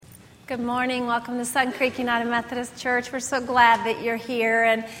Good morning. Welcome to Sun Creek United Methodist Church. We're so glad that you're here.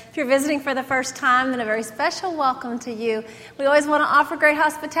 And if you're visiting for the first time, then a very special welcome to you. We always want to offer great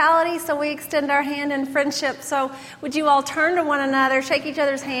hospitality, so we extend our hand in friendship. So would you all turn to one another, shake each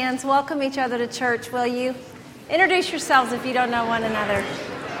other's hands, welcome each other to church, will you? Introduce yourselves if you don't know one another.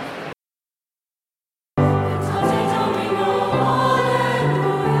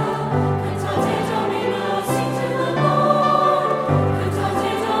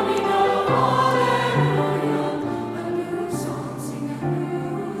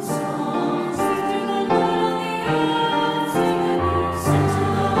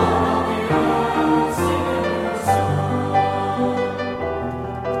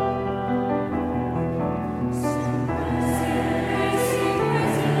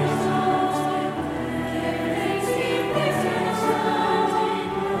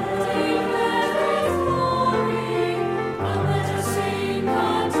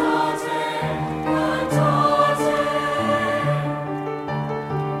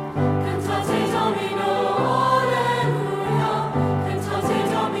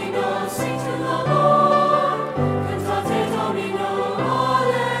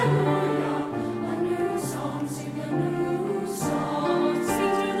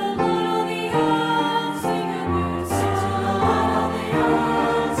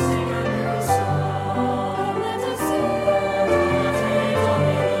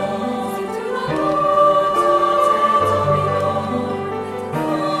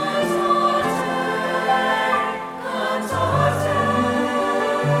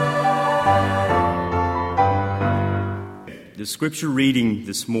 The scripture reading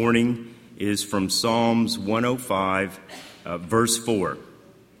this morning is from Psalms 105, verse 4.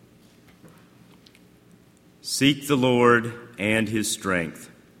 Seek the Lord and his strength.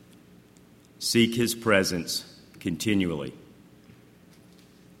 Seek his presence continually.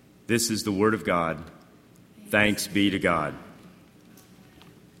 This is the word of God. Thanks be to God.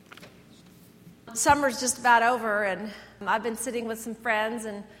 Summer's just about over, and I've been sitting with some friends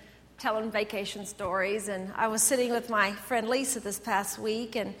and telling vacation stories, and I was sitting with my friend Lisa this past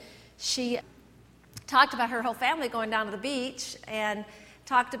week, and she talked about her whole family going down to the beach, and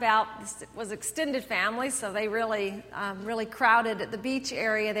talked about this was extended family, so they really crowded at the beach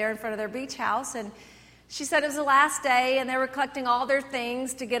area there in front of their beach house. And she said it was the last day, and they were collecting all their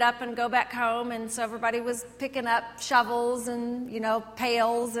things to get up and go back home, and so everybody was picking up shovels and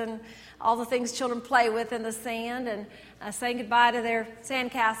pails and all the things children play with in the sand, and saying goodbye to their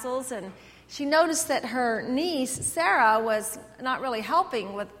sandcastles. And she noticed that her niece, Sarah, was not really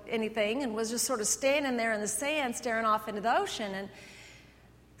helping with anything and was just sort of standing there in the sand staring off into the ocean. And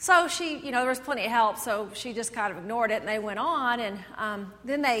so she, there was plenty of help, so she just kind of ignored it, and they went on. And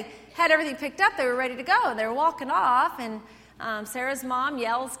then they had everything picked up. They were ready to go, and they were walking off, and Sarah's mom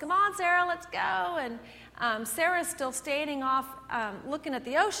yells, "Come on, Sarah, let's go." And Sarah's still standing off looking at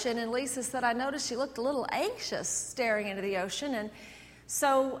the ocean, and Lisa said, "I noticed she looked a little anxious staring into the ocean." And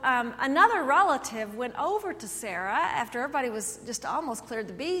so another relative went over to Sarah after everybody was just almost cleared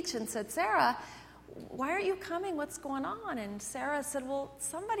the beach and said, "Sarah, why aren't you coming? What's going on?" And Sarah said, "Well,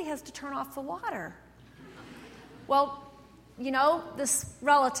 somebody has to turn off the water." Well, this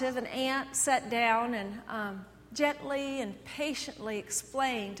relative, an aunt, sat down and gently and patiently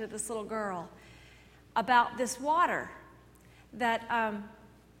explained to this little girl about this water that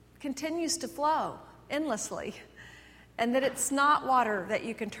continues to flow endlessly, and that it's not water that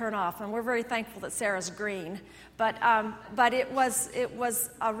you can turn off. And we're very thankful that Sarah's green, but it was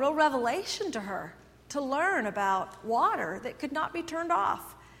a real revelation to her to learn about water that could not be turned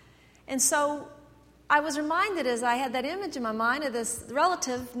off. And so I was reminded, as I had that image in my mind, of this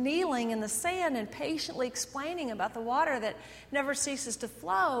relative kneeling in the sand and patiently explaining about the water that never ceases to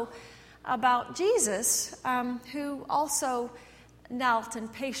flow, about Jesus, who also knelt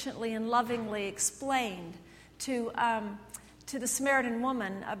and patiently and lovingly explained to the Samaritan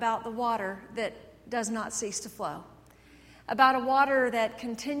woman about the water that does not cease to flow, about a water that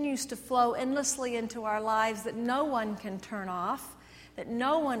continues to flow endlessly into our lives, that no one can turn off, that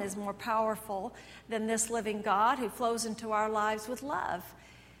no one is more powerful than this living God who flows into our lives with love.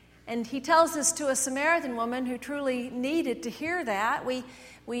 And he tells this to a Samaritan woman who truly needed to hear that.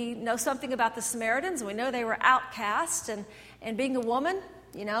 We know something about the Samaritans. We know they were outcast, and being a woman,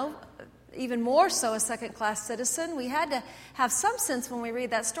 even more so a second-class citizen, we had to have some sense when we read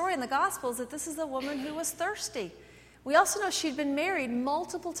that story in the Gospels that this is a woman who was thirsty. We also know she'd been married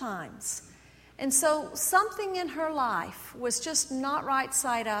multiple times. And so something in her life was just not right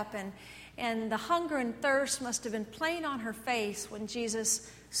side up, and the hunger and thirst must have been plain on her face when Jesus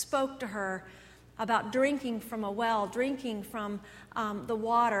spoke to her about drinking from a well, drinking from the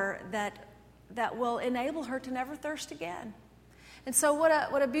water that will enable her to never thirst again. And so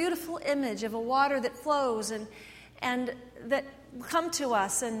what a beautiful image of a water that flows and that come to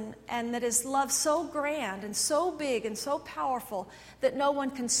us and that is love so grand and so big and so powerful that no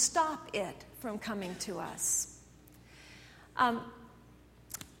one can stop it from coming to us.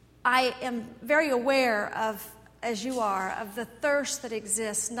 I am very aware of, as you are, of the thirst that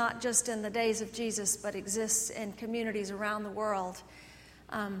exists not just in the days of Jesus but exists in communities around the world.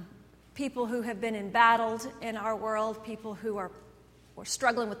 People who have been embattled in our world, people who are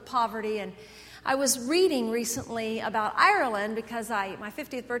struggling with poverty. And I was reading recently about Ireland because my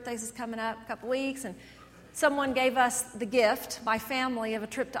 50th birthday is coming up in a couple weeks, and someone gave us the gift, my family, of a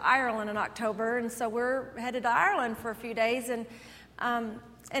trip to Ireland in October, and so we're headed to Ireland for a few days. And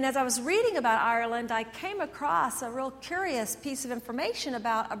as I was reading about Ireland, I came across a real curious piece of information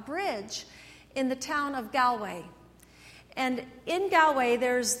about a bridge in the town of Galway. And in Galway,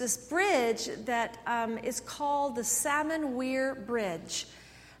 there's this bridge that is called the Salmon Weir Bridge,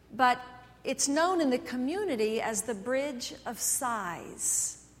 but it's known in the community as the Bridge of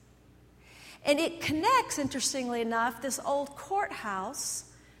Sighs. And it connects, interestingly enough, this old courthouse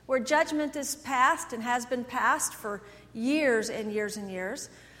where judgment is passed and has been passed for years and years and years,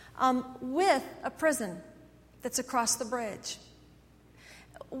 with a prison that's across the bridge.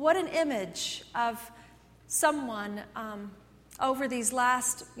 What an image of someone over these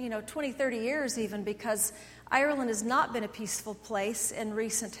last 20, 30 years even, because Ireland has not been a peaceful place in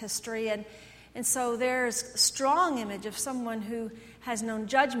recent history, and so there's a strong image of someone who has known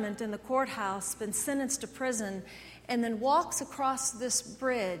judgment in the courthouse, been sentenced to prison, and then walks across this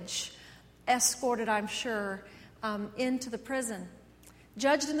bridge, escorted, I'm sure, into the prison.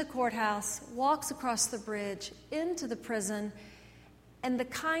 Judged in the courthouse, walks across the bridge into the prison, and the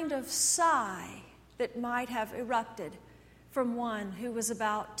kind of sigh that might have erupted from one who was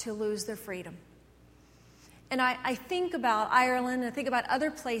about to lose their freedom. And I think about Ireland, and I think about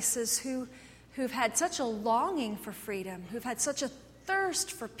other places who've had such a longing for freedom, who've had such a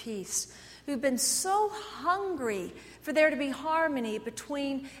thirst for peace, who've been so hungry for there to be harmony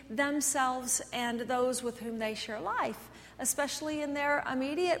between themselves and those with whom they share life, especially in their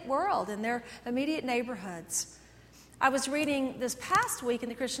immediate world, in their immediate neighborhoods. I was reading this past week in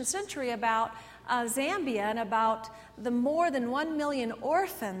the Christian Century about Zambia and about the more than 1 million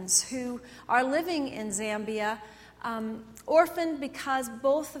orphans who are living in Zambia, orphaned because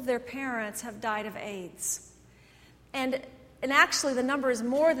both of their parents have died of AIDS. And actually the number is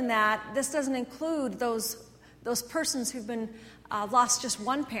more than that. This doesn't include those persons who've been lost just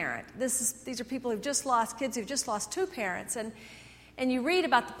one parent. These are people who've just lost kids who've just lost two parents. And you read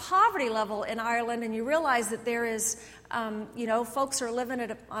about the poverty level in Ireland, and you realize that there is, folks are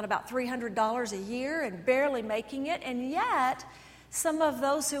living on about $300 a year and barely making it, and yet some of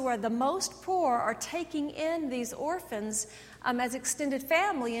those who are the most poor are taking in these orphans as extended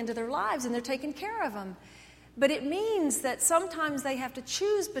family into their lives, and they're taking care of them. But it means that sometimes they have to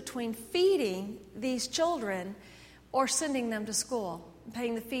choose between feeding these children or sending them to school,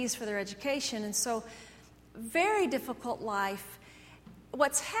 paying the fees for their education. And so, very difficult life.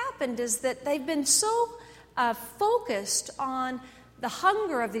 What's happened is that they've been so focused on the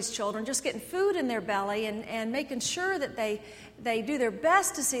hunger of these children, just getting food in their belly and making sure that they do their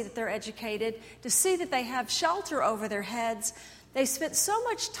best to see that they're educated, to see that they have shelter over their heads. They spent so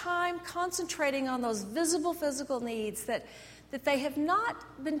much time concentrating on those visible physical needs that they have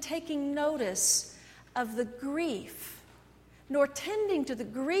not been taking notice of the grief, nor tending to the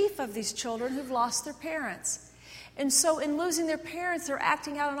grief of these children who've lost their parents. And so in losing their parents, they're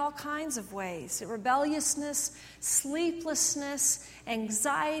acting out in all kinds of ways. Rebelliousness, sleeplessness,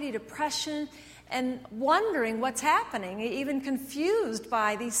 anxiety, depression, and wondering what's happening, even confused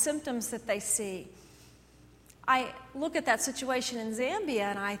by these symptoms that they see. I look at that situation in Zambia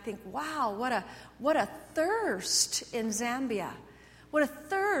and I think, wow, what a thirst in Zambia. What a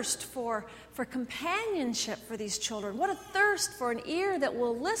thirst for companionship for these children. What a thirst for an ear that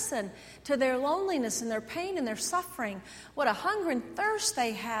will listen to their loneliness and their pain and their suffering. What a hunger and thirst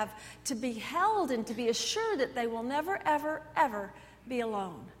they have to be held and to be assured that they will never, ever, ever be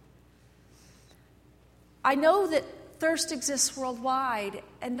alone. I know that thirst exists worldwide,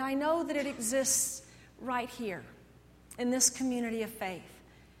 and I know that it exists right here in this community of faith,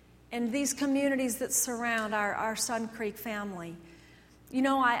 in these communities that surround our Sun Creek family. You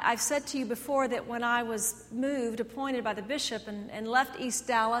know, I've said to you before that when I was appointed by the bishop and left East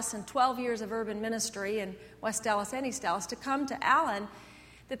Dallas and 12 years of urban ministry in West Dallas and East Dallas to come to Allen,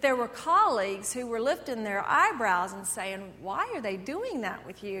 that there were colleagues who were lifting their eyebrows and saying, why are they doing that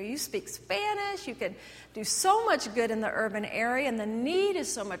with you? You speak Spanish, you can do so much good in the urban area, and the need is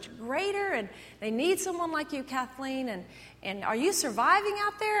so much greater, and they need someone like you, Kathleen, and are you surviving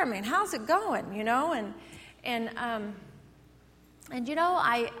out there? I mean, how's it going, you know? And you know,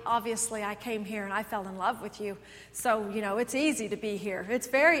 I came here and I fell in love with you. So, you know, it's easy to be here. It's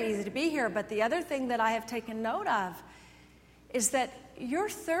very easy to be here. But the other thing that I have taken note of is that your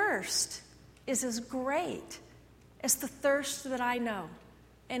thirst is as great as the thirst that I know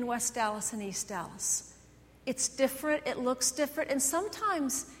in West Dallas and East Dallas. It's different, it looks different, and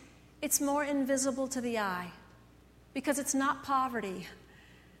sometimes it's more invisible to the eye because it's not poverty.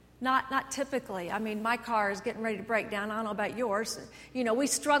 Not typically. I mean, my car is getting ready to break down. I don't know about yours. You know, we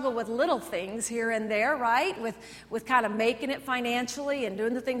struggle with little things here and there, right? With kind of making it financially and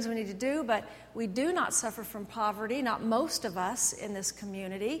doing the things we need to do. But we do not suffer from poverty. Not most of us in this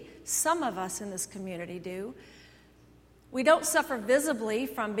community. Some of us in this community do. We don't suffer visibly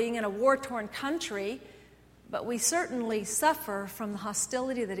from being in a war-torn country, but we certainly suffer from the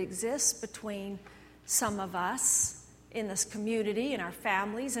hostility that exists between some of us in this community, in our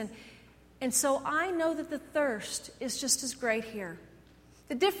families. And so I know that the thirst is just as great here.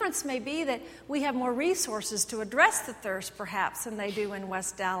 The difference may be that we have more resources to address the thirst, perhaps, than they do in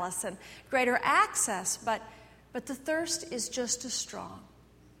West Dallas, and greater access, but the thirst is just as strong.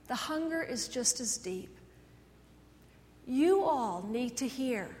 The hunger is just as deep. You all need to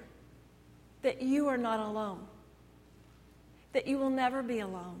hear that you are not alone, that you will never be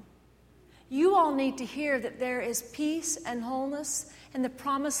alone. You all need to hear that there is peace and wholeness and the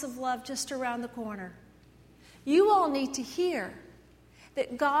promise of love just around the corner. You all need to hear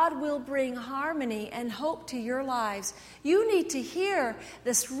that God will bring harmony and hope to your lives. You need to hear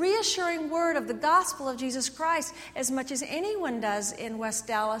this reassuring word of the gospel of Jesus Christ as much as anyone does in West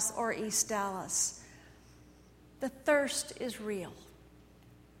Dallas or East Dallas. The thirst is real.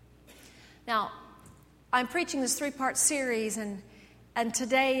 Now, I'm preaching this 3-part series, and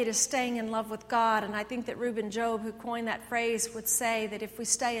today it is staying in love with God. And I think that Reuben Job, who coined that phrase, would say that if we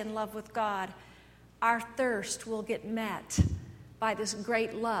stay in love with God, our thirst will get met by this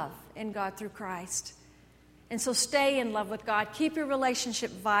great love in God through Christ. And so stay in love with God. Keep your relationship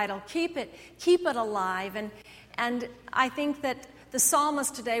vital. Keep it alive. And I think that the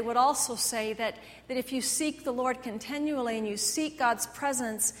psalmist today would also say that if you seek the Lord continually and you seek God's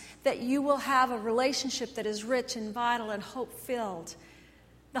presence, that you will have a relationship that is rich and vital and hope-filled.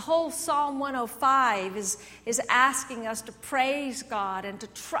 The whole Psalm 105 is asking us to praise God and to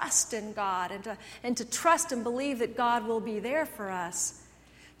trust in God and to trust and believe that God will be there for us.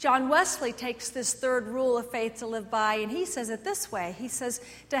 John Wesley takes this third rule of faith to live by, and he says it this way. He says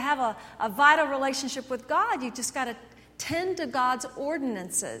to have a vital relationship with God, you just got to tend to God's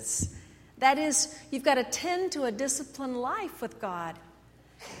ordinances. That is, you've got to tend to a disciplined life with God.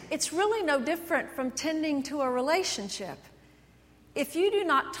 It's really no different from tending to a relationship. If you do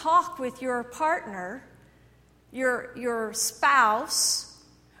not talk with your partner, your spouse,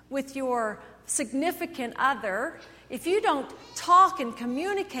 with your significant other, if you don't talk and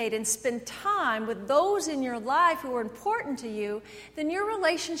communicate and spend time with those in your life who are important to you, then your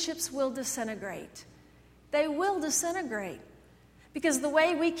relationships will disintegrate. They will disintegrate. Because the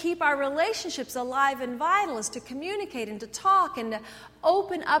way we keep our relationships alive and vital is to communicate and to talk and to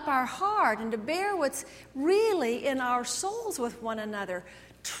open up our heart and to bear what's really in our souls with one another.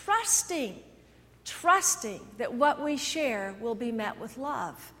 Trusting that what we share will be met with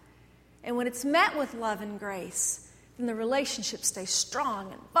love. And when it's met with love and grace, then the relationship stays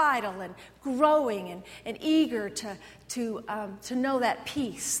strong and vital and growing and eager to know that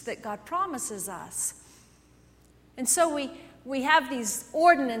peace that God promises us. And so we have these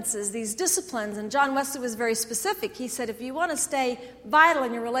ordinances, these disciplines, and John Wesley was very specific. He said, if you want to stay vital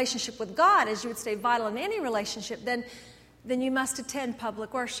in your relationship with God, as you would stay vital in any relationship, then you must attend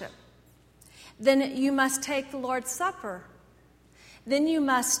public worship. Then you must take the Lord's Supper. Then you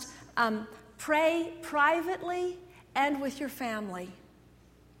must pray privately and with your family.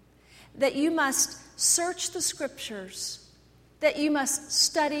 That you must search the Scriptures. That you must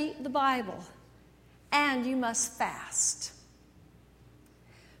study the Bible. And you must fast.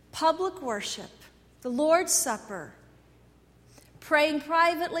 Public worship, the Lord's Supper, praying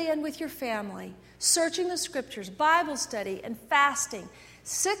privately and with your family, searching the Scriptures, Bible study, and fasting.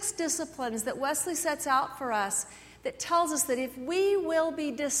 6 disciplines that Wesley sets out for us that tells us that if we will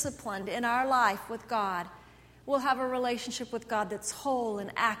be disciplined in our life with God, we'll have a relationship with God that's whole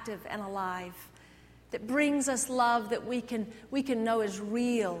and active and alive, that brings us love that we can know is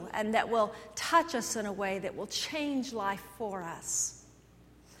real and that will touch us in a way that will change life for us.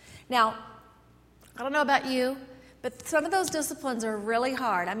 Now, I don't know about you, but some of those disciplines are really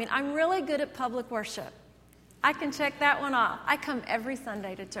hard. I mean, I'm really good at public worship. I can check that one off. I come every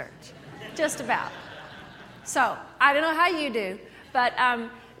Sunday to church, just about. So I don't know how you do, but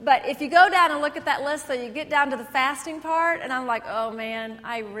if you go down and look at that list, so you get down to the fasting part, and I'm like, oh man,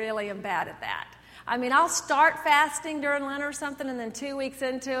 I really am bad at that. I mean, I'll start fasting during Lent or something, and then 2 weeks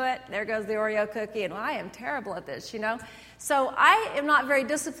into it, there goes the Oreo cookie, and I am terrible at this, So I am not very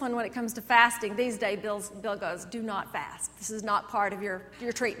disciplined when it comes to fasting. These days, Bill goes, do not fast. This is not part of your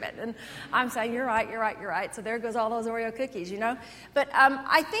treatment. And I'm saying, you're right. So there goes all those Oreo cookies, But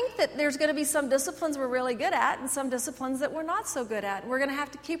I think that there's going to be some disciplines we're really good at and some disciplines that we're not so good at. And we're going to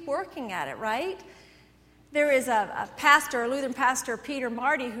have to keep working at it, right? There is a Lutheran pastor, Peter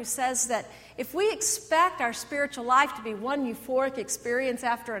Marty, who says that if we expect our spiritual life to be one euphoric experience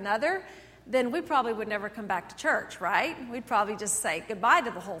after another, then we probably would never come back to church, right? We'd probably just say goodbye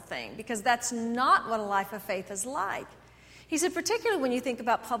to the whole thing, because that's not what a life of faith is like. He said, particularly when you think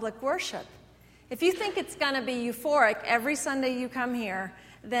about public worship, if you think it's going to be euphoric every Sunday you come here,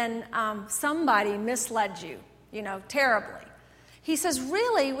 then somebody misled you, terribly. He says,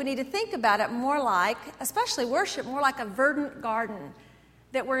 really, we need to think about it more like, especially worship, more like a verdant garden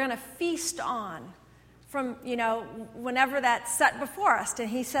that we're going to feast on from, whenever that's set before us. And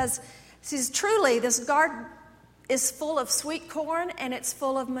he says, truly, this garden is full of sweet corn and it's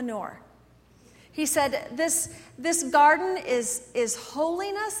full of manure. He said, this garden is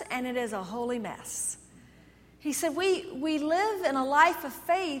holiness and it is a holy mess. He said, we live in a life of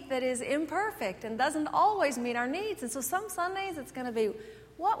faith that is imperfect and doesn't always meet our needs. And so some Sundays it's going to be,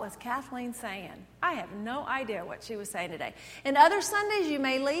 what was Kathleen saying? I have no idea what she was saying today. And other Sundays you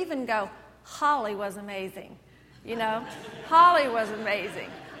may leave and go, Holly was amazing. Holly was amazing.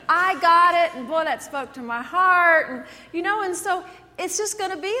 I got it, and boy, that spoke to my heart. And so it's just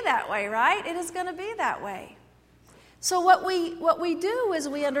going to be that way, right? It is going to be that way. So what we do is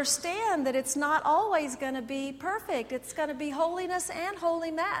we understand that it's not always going to be perfect. It's going to be holiness and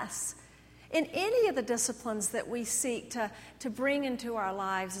holy mess in any of the disciplines that we seek to bring into our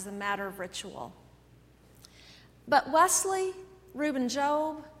lives as a matter of ritual. But Wesley, Reuben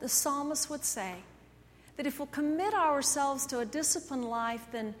Job, the psalmist would say that if we'll commit ourselves to a disciplined life,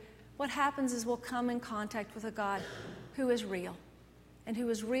 then what happens is we'll come in contact with a God who is real and who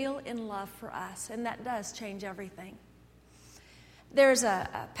is real in love for us, and that does change everything. There's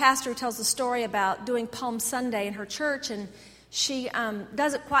a pastor who tells a story about doing Palm Sunday in her church, and she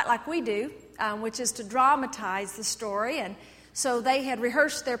does it quite like we do, which is to dramatize the story. And so they had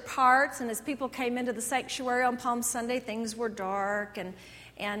rehearsed their parts, and as people came into the sanctuary on Palm Sunday, things were dark, and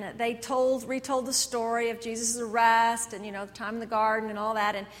they retold the story of Jesus' arrest and, the time in the garden and all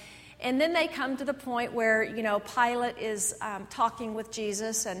that. And then they come to the point where, Pilate is talking with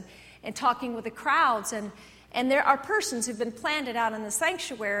Jesus and talking with the crowds. And there are persons who've been planted out in the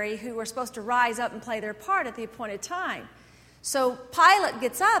sanctuary who are supposed to rise up and play their part at the appointed time. So Pilate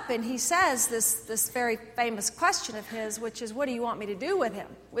gets up and he says this very famous question of his, which is, what do you want me to do with him,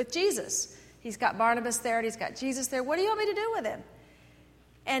 with Jesus? He's got Barnabas there and he's got Jesus there. What do you want me to do with him?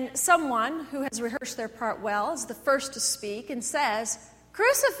 And someone who has rehearsed their part well is the first to speak and says,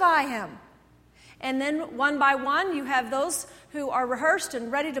 crucify him. And then one by one, you have those who are rehearsed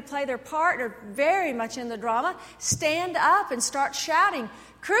and ready to play their part, are very much in the drama, stand up and start shouting,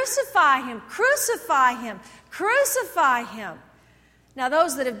 crucify him, crucify him, crucify him. Now,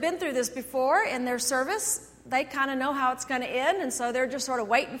 those that have been through this before in their service, they kind of know how it's going to end, and so they're just sort of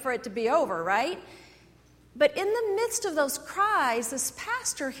waiting for it to be over, right? But in the midst of those cries, this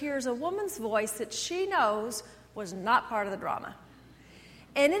pastor hears a woman's voice that she knows was not part of the drama.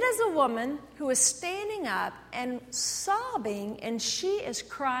 And it is a woman who is standing up and sobbing, and she is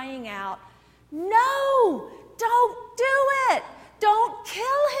crying out, no, don't do it. Don't kill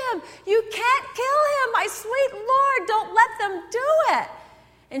him. You can't kill him. My sweet Lord, don't let them do it.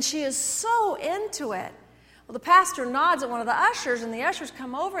 And she is so into it. Well, the pastor nods at one of the ushers, and the ushers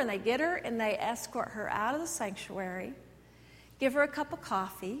come over, and they get her, and they escort her out of the sanctuary, give her a cup of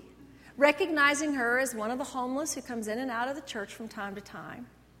coffee, recognizing her as one of the homeless who comes in and out of the church from time to time.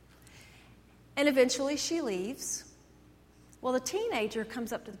 And eventually she leaves. Well, the teenager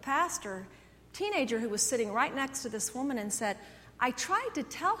comes up to the pastor, teenager who was sitting right next to this woman, and said, I tried to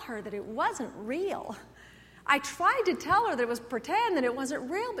tell her that it wasn't real. I tried to tell her that it was pretend, that it wasn't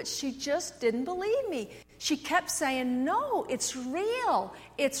real, but she just didn't believe me. She kept saying, no, it's real.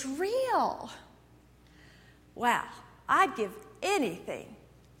 It's real. Wow, I'd give anything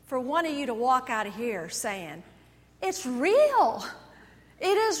for one of you to walk out of here saying, it's real.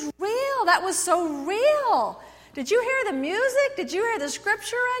 It is real. That was so real. Did you hear the music? Did you hear the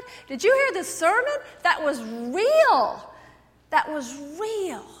scripture read? Did you hear the sermon? That was real. That was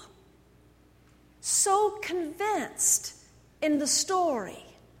real. So convinced in the story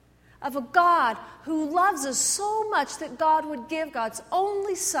of a God who loves us so much that God would give God's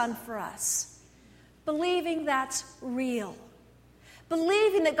only Son for us. Believing that's real.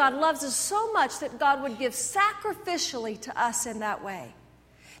 Believing that God loves us so much that God would give sacrificially to us in that way.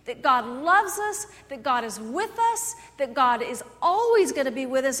 That God loves us, that God is with us, that God is always going to be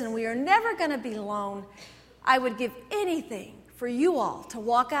with us and we are never going to be alone. I would give anything for you all to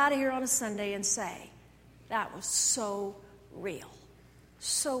walk out of here on a Sunday and say, that was so real.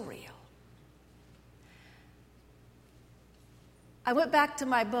 So real. I went back to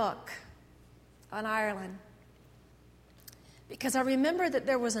my book on Ireland because I remember that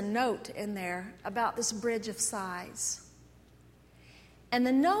there was a note in there about this Bridge of Sighs. And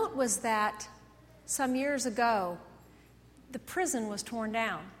the note was that some years ago, the prison was torn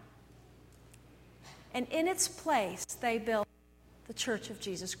down. And in its place, they built the Church of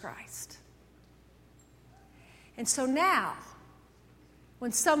Jesus Christ. And so now,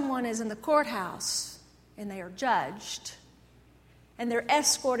 when someone is in the courthouse and they are judged, and they're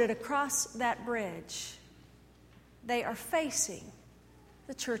escorted across that bridge, they are facing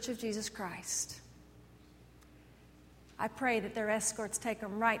the Church of Jesus Christ. I pray that their escorts take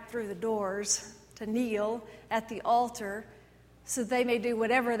them right through the doors to kneel at the altar so they may do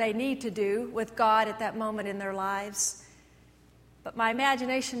whatever they need to do with God at that moment in their lives. But my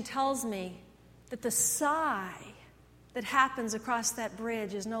imagination tells me that the sigh that happens across that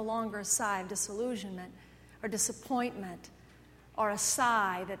bridge is no longer a sigh of disillusionment or disappointment or a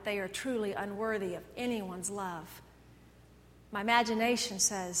sigh that they are truly unworthy of anyone's love. My imagination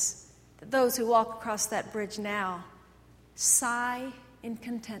says that those who walk across that bridge now sigh in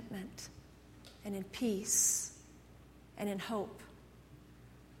contentment and in peace and in hope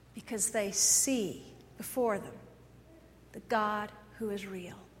because they see before them the God who is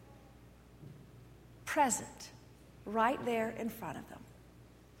real, present right there in front of them.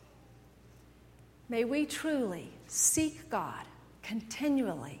 May we truly seek God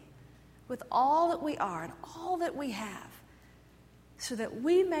continually with all that we are and all that we have so that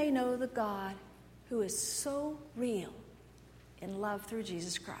we may know the God who is so real in love through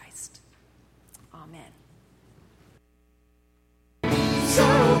Jesus Christ. Amen.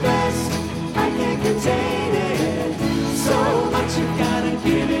 So blessed, I can't contain it. So much you've got to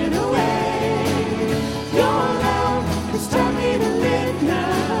give it away. Your love has taught me to live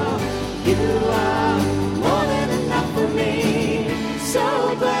now. You are more than enough for me.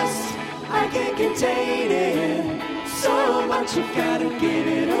 So blessed, I can't contain it. So much you've got to give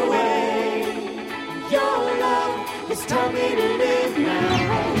it away. Your love has taught me to live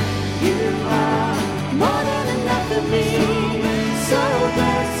now. You are more than enough for me. So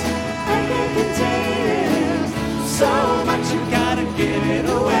blessed, I can't contain it. So much you gotta give it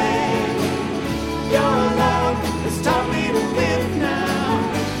away. Your love has taught me to live now.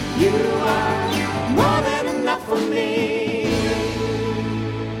 You are more than enough for me.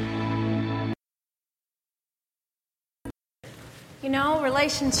 You know,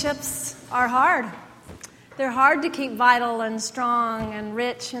 relationships are hard. They're hard to keep vital and strong and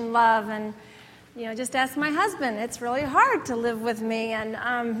rich in love. And, you know, just ask my husband. It's really hard to live with me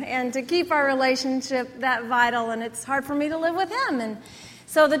and to keep our relationship that vital. And it's hard for me to live with him. And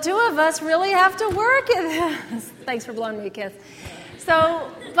so the two of us really have to work at this. Thanks for blowing me a kiss.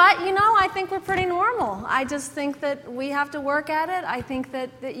 So, but, you know, I think we're pretty normal. I just think that we have to work at it. I think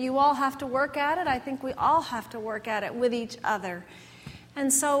that you all have to work at it. I think we all have to work at it with each other.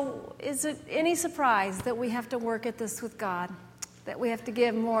 And so is it any surprise that we have to work at this with God, that we have to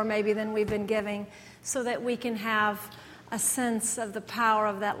give more maybe than we've been giving so that we can have a sense of the power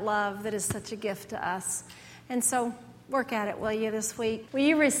of that love that is such a gift to us? And so work at it, will you, this week? Will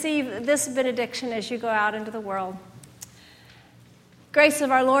you receive this benediction as you go out into the world? Grace of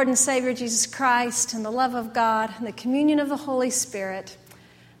our Lord and Savior Jesus Christ and the love of God and the communion of the Holy Spirit,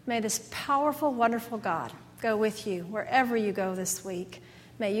 may this powerful, wonderful God go with you wherever you go this week.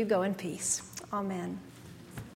 May you go in peace. Amen.